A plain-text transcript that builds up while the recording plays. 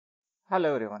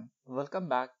Hello everyone, welcome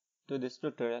back to this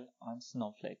tutorial on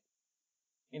Snowflake.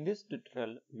 In this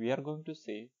tutorial, we are going to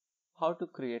see how to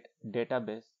create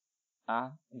database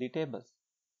and the tables.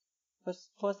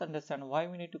 First understand why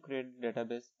we need to create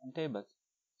database and tables.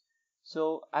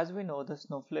 So as we know, the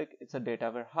Snowflake is a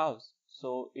data warehouse,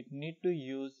 so it need to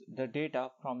use the data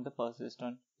from the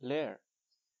persistent layer,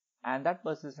 and that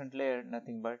persistent layer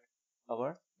nothing but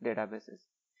our databases.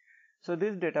 So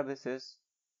these databases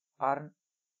are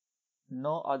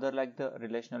no other like the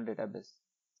relational database.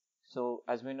 So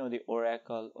as we know, the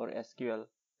Oracle or SQL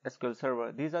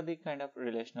Server, these are the kind of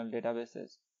relational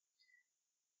databases.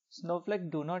 Snowflake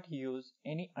do not use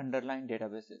any underlying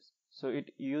databases. So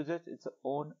it uses its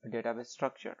own database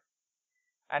structure.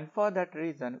 And for that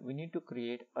reason, we need to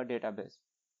create a database.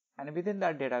 And within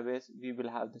that database, we will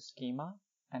have the schema.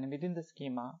 And within the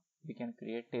schema, we can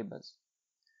create tables.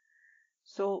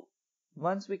 So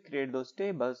once we create those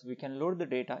tables, we can load the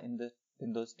data in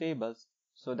those tables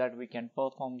so that we can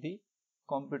perform the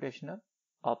computational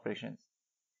operations.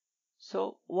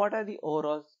 So what are the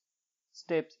overall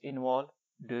steps involved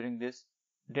during this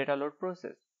data load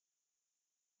process?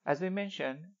 As we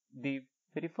mentioned, the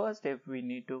very first step we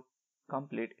need to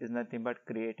complete is nothing but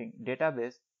creating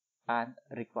database and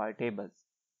required tables.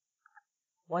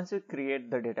 Once we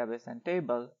create the database and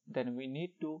table, then we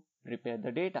need to prepare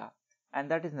the data, and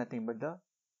that is nothing but the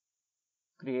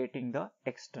creating the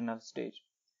external stage.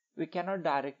 We cannot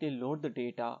directly load the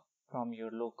data from your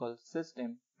local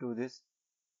system to this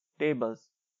tables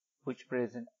which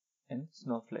present in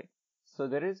Snowflake. So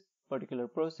there is particular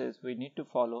process we need to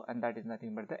follow, and that is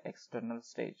nothing but the external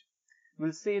stage.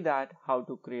 We'll see that how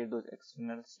to create those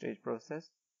external stage process.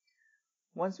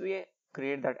 Once we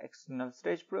create that external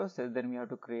stage process, then we have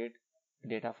to create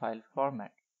data file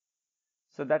format.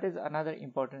 So that is another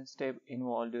important step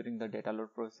involved during the data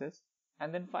load process.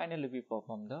 And then finally we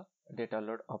perform the data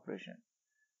load operation.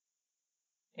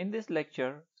 In this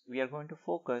lecture, we are going to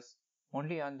focus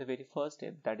only on the very first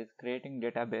step, that is creating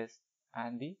database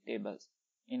and the tables.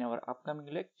 In our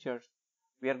upcoming lectures,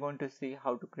 we are going to see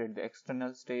how to create the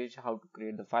external stage, how to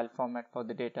create the file format for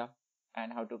the data,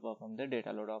 and how to perform the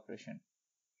data load operation.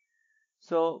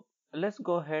 So let's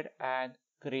go ahead and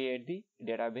create the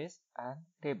database and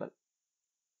table.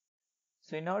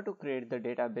 So in order to create the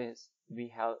database,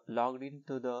 we have logged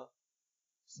into the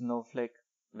Snowflake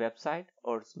website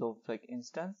or Snowflake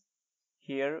instance.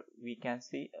 Here we can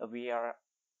see we are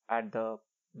at the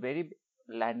very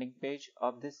landing page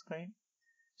of this screen.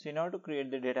 So in order to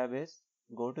create the database,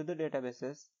 go to the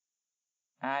databases,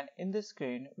 and in this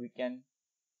screen we can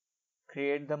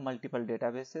create the multiple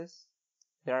databases.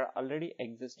 There are already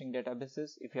existing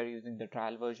databases if you are using the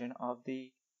trial version of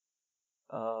the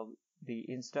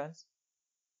instance.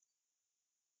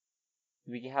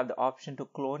 We have the option to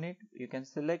clone it. You can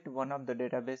select one of the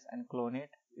database and clone it.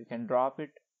 You can drop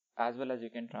it, as well as you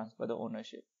can transfer the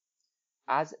ownership.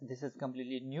 As this is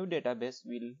completely new database,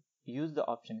 we'll use the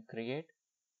option create.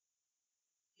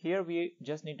 Here we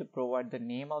just need to provide the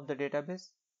name of the database.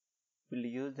 We'll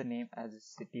use the name as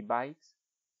city bikes.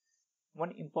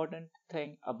 One important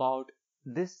thing about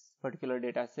this particular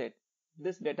dataset,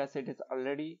 this dataset is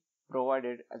already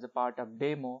provided as a part of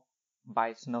demo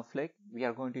by Snowflake. We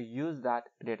are going to use that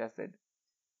dataset.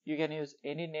 You can use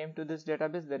any name to this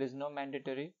database. There is no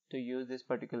mandatory to use this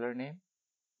particular name.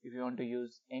 If you want to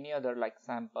use any other like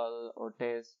sample or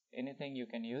test, anything you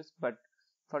can use, but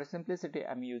for simplicity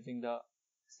I'm using the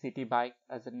city bike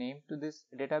as a name to this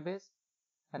database.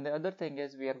 And the other thing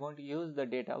is we are going to use the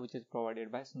data which is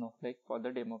provided by Snowflake for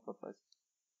the demo purpose.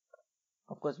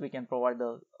 Of course we can provide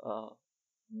the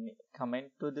comment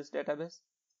to this database.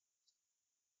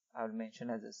 I will mention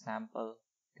as a sample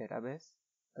database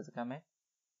as a comment.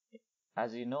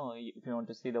 As you know, if you want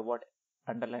to see the what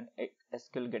underline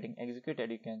SQL getting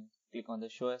executed, you can click on the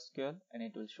show SQL and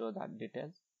it will show that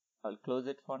details. I'll close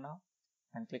it for now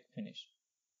and click finish.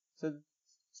 So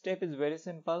step is very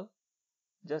simple.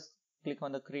 Just click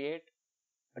on the create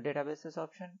a databases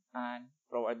option and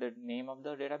provide the name of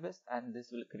the database, and this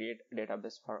will create a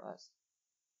database for us.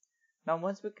 Now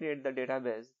once we create the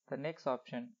database, the next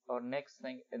option or next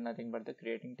thing is nothing but the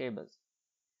creating tables.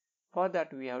 For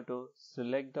that we have to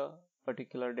select the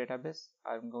particular database.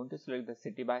 I'm going to select the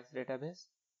city bikes database,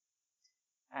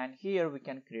 and here we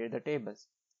can create the tables.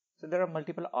 So there are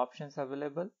multiple options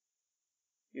available.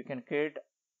 You can create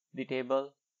the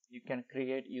table, you can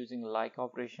create using like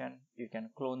operation, you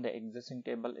can clone the existing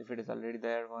table if it is already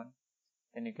there one,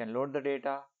 then you can load the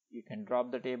data, you can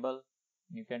drop the table,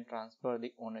 you can transfer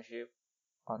the ownership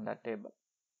on that table.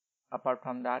 Apart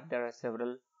from that, there are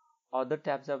several other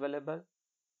tabs available.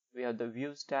 We have the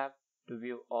views tab to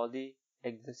view all the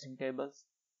existing tables.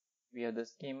 We have the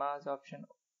schemas option,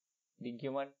 the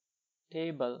given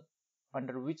table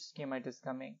under which schema it is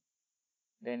coming.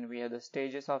 Then we have the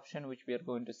stages option, which we are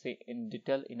going to see in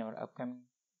detail in our upcoming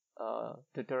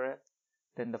tutorial.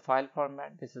 Then the file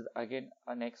format, this is again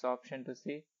a next option to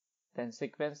see. Then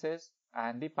sequences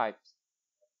and the pipes.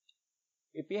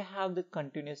 If we have the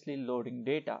continuously loading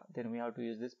data, then we have to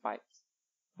use these pipes.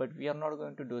 But we are not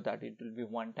going to do that. It will be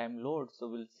one-time load. So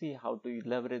we'll see how to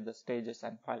leverage the stages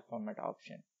and file format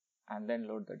option and then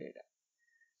load the data.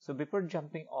 So before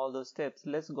jumping all those steps,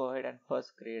 let's go ahead and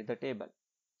first create the table.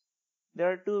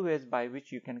 There are two ways by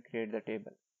which you can create the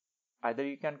table. Either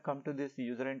you can come to this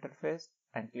user interface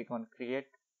and click on create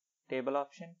table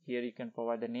option. Here you can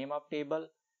provide the name of table.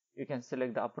 You can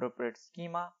select the appropriate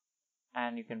schema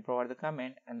and you can provide the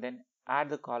comment and then add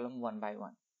the column one by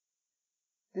one.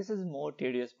 This is more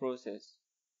tedious process.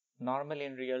 Normally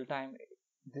in real time,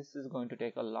 this is going to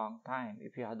take a long time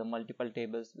if you have the multiple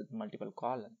tables with multiple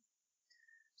columns.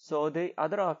 So the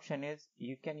other option is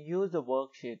you can use the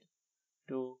worksheet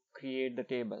to create the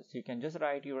tables. You can just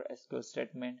write your SQL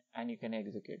statement and you can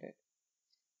execute it.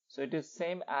 So it is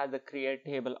same as the create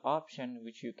table option,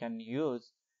 which you can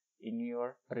use in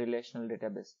your relational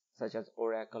database such as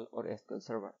Oracle or SQL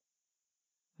Server.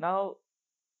 Now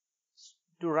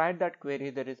to write that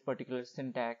query, there is particular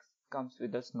syntax comes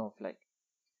with the Snowflake.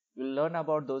 We'll learn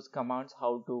about those commands,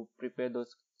 how to prepare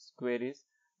those queries.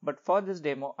 But for this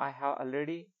demo, I have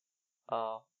already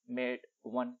made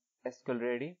one SQL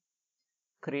ready.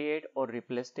 Create or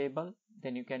replace table.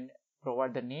 Then you can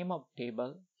provide the name of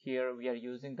table. Here we are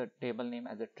using the table name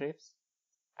as a trips.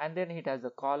 And then it has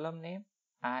a column name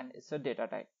and it's a data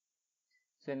type.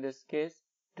 So in this case,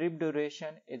 trip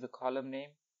duration is a column name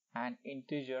and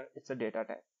integer is a data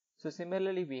type. So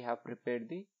similarly, we have prepared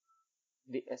the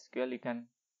SQL. You can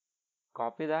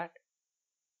copy that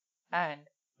and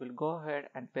we'll go ahead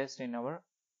and paste in our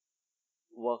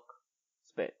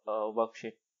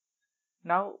worksheet.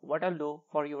 Now what I'll do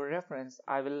for your reference,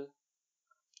 I will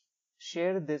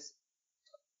share this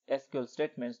SQL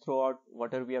statements throughout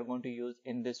whatever we are going to use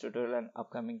in this tutorial and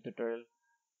upcoming tutorial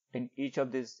in each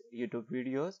of these YouTube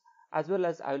videos, as well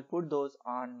as I will put those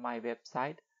on my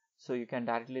website so you can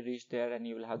directly reach there and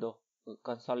you will have the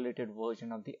consolidated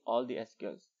version of all the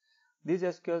SQLs. These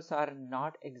SQLs are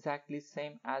not exactly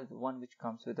same as the one which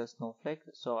comes with a Snowflake,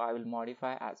 so I will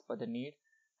modify as per the need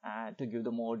to give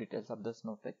the more details of the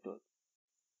Snowflake tool.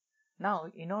 Now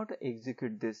in order to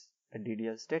execute this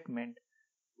DDL statement,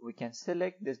 we can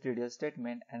select this DDL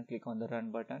statement and click on the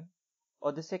run button,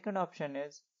 or the second option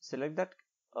is select that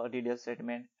DDL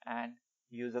statement and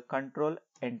use a control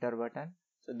enter button.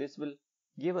 So this will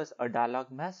give us a dialog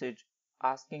message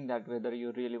asking that whether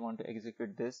you really want to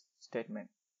execute this statement.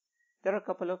 There are a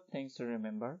couple of things to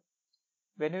remember.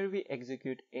 Whenever we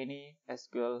execute any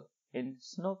SQL in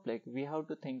Snowflake, we have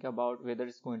to think about whether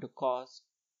it's going to cost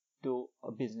to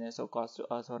a business or cost to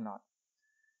us or not.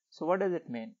 So what does it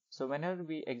mean? So whenever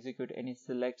we execute any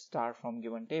select star from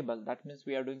given table, that means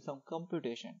we are doing some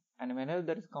computation, and whenever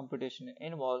there is computation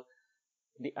involved,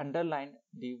 the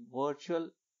virtual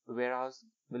warehouse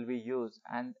will be used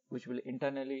and which will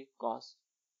internally cost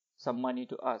some money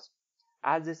to us.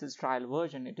 As this is trial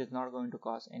version, it is not going to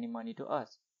cost any money to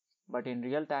us, but in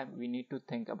real time we need to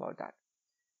think about that.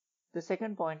 The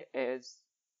second point is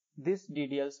these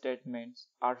DDL statements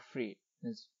are free.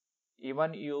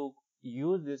 Even you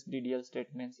use these DDL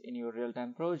statements in your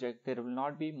real-time project, there will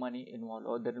not be money involved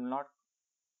or there will not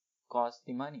cost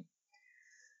the money.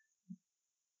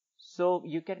 So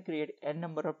you can create n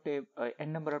number of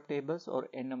tables or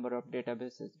n number of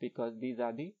databases because these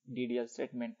are the DDL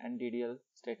statement and DDL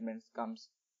statements comes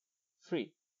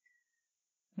free.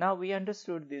 Now we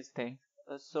understood these things.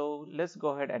 So let's go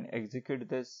ahead and execute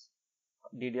this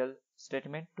DDL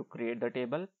statement to create the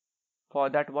table. For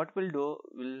that, what we'll do,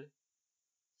 we'll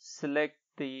select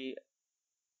the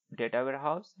data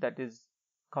warehouse, that is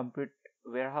compute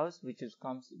warehouse, which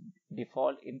comes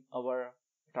default in our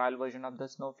trial version of the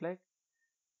Snowflake.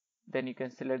 Then you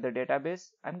can select the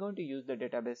database. I'm going to use the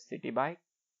database CityBike,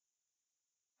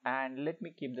 and let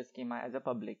me keep the schema as a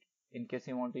public. In case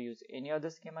you want to use any other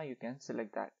schema, you can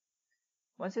select that.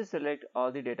 Once you select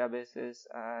all the databases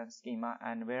and schema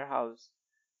and warehouse,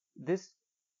 this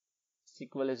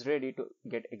SQL is ready to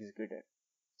get executed.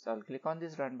 So I'll click on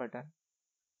this run button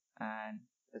and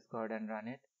let's go ahead and run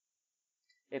it.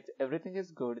 If everything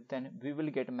is good, then we will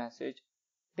get a message,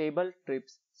 table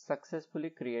trips successfully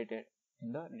created,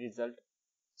 in the result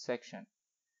section.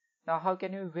 Now how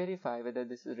can you verify whether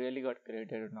this is really got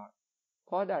created or not?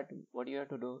 For that, what you have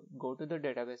to do, go to the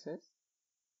databases,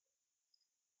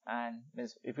 and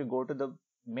if you go to the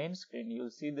main screen,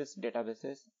 you'll see this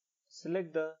databases.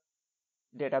 Select the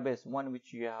database one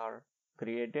which you have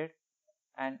created,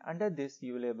 and under this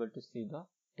you will be able to see the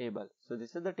table. So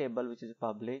this is the table which is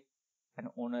public and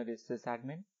owner is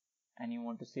sysadmin, and you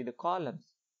want to see the columns.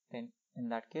 Then in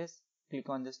that case, click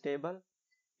on this table.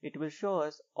 It will show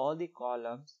us all the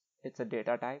columns, its a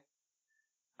data type,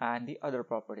 and the other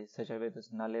properties such as whether it's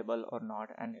nullable or not,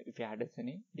 and if you add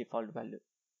any default value.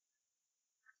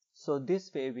 So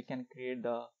this way we can create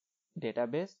the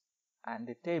database and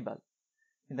the table.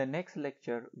 In the next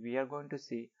lecture, we are going to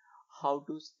see how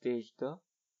to stage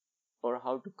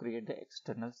how to create the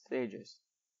external stages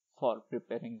for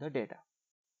preparing the data.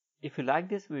 If you like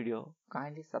this video,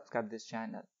 kindly subscribe this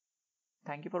channel.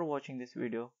 Thank you for watching this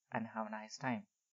video and have a nice time.